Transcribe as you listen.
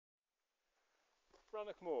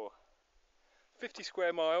Rannoch Moor. 50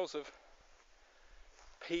 square miles of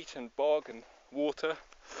peat and bog and water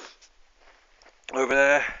over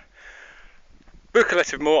there.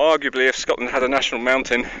 Bitesize Moor, arguably, if Scotland had a national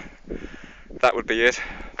mountain, that would be it.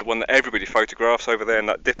 The one that everybody photographs over there in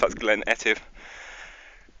that dip, that's Glen Etive.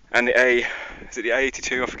 And the is it the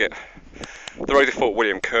A82? I forget. The road to Fort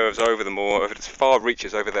William curves over the moor, over its far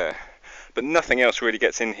reaches over there. But nothing else really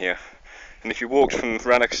gets in here. And if you walked from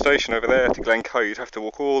Rannoch Station over there to Glencoe, you'd have to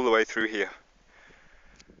walk all the way through here.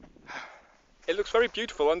 It looks very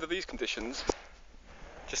beautiful under these conditions.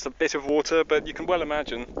 Just a bit of water, but you can well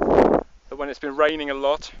imagine that when it's been raining a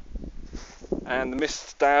lot and the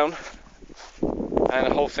mist's down and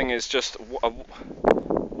the whole thing is just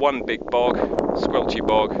one big bog, squelchy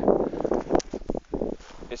bog,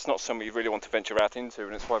 it's not something you really want to venture out into,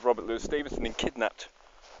 and it's why Robert Louis Stevenson in Kidnapped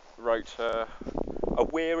wrote a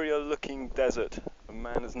wearier looking desert a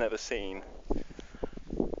man has never seen,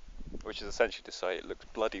 which is essentially to say it looks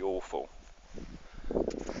bloody awful.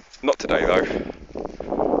 Not today though,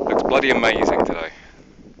 it looks bloody amazing today.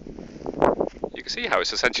 You can see how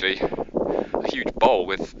it's essentially a huge bowl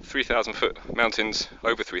with 3,000 foot mountains,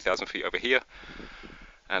 over 3,000 feet over here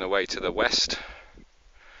and away to the west,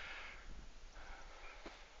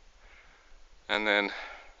 and then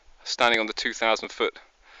standing on the 2,000 foot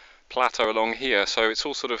plateau along here. So it's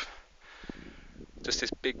all sort of just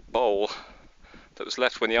this big bowl that was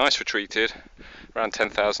left when the ice retreated around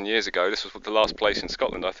 10,000 years ago. This was the last place in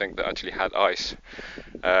Scotland, I think, that actually had ice,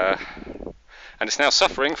 and it's now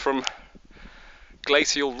suffering from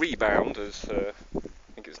glacial rebound, as I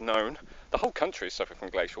think it's known. The whole country is suffering from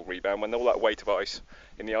glacial rebound when all that weight of ice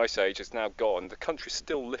in the ice age is now gone. The country's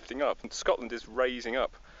still lifting up, and Scotland is raising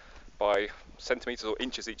up by centimetres or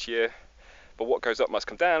inches each year, but what goes up must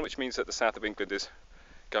come down, which means that the south of England is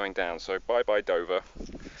going down. So bye bye Dover.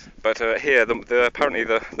 But here apparently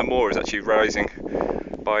the moor is actually rising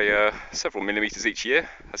by several millimetres each year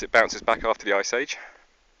as it bounces back after the ice age.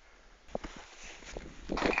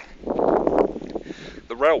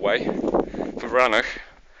 The railway from Rannoch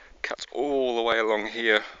cuts all the way along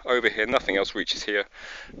here, over here, nothing else reaches here.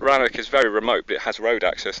 Rannoch is very remote, but it has road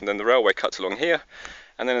access, and then the railway cuts along here,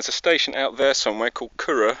 and then there's a station out there somewhere called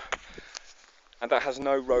Curra, and that has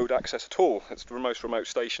no road access at all. It's the most remote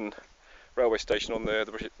station, railway station on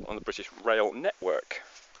the British rail network.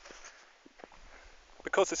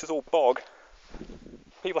 Because this is all bog,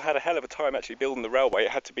 people had a hell of a time actually building the railway.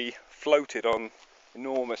 It had to be floated on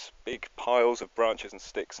enormous big piles of branches and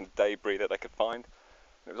sticks and debris that they could find.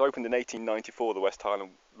 It was opened in 1894, the West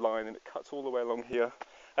Highland line, and it cuts all the way along here,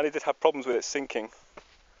 and it did have problems with it sinking.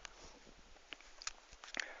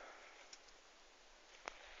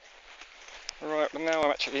 Right, but now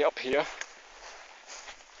I'm actually up here.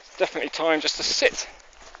 It's definitely time just to sit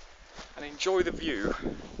and enjoy the view.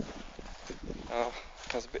 Oh,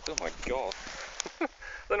 there's a bit, oh my god. I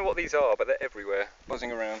don't know what these are, but they're everywhere,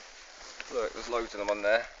 buzzing around. Look, there's loads of them on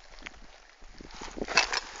there.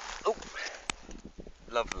 Oh,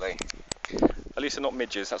 lovely. At least they're not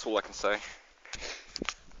midges, that's all I can say.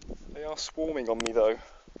 They are swarming on me though.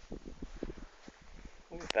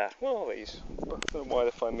 Look at that. What are these? I don't know why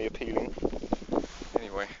they find me appealing.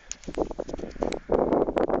 Anyway.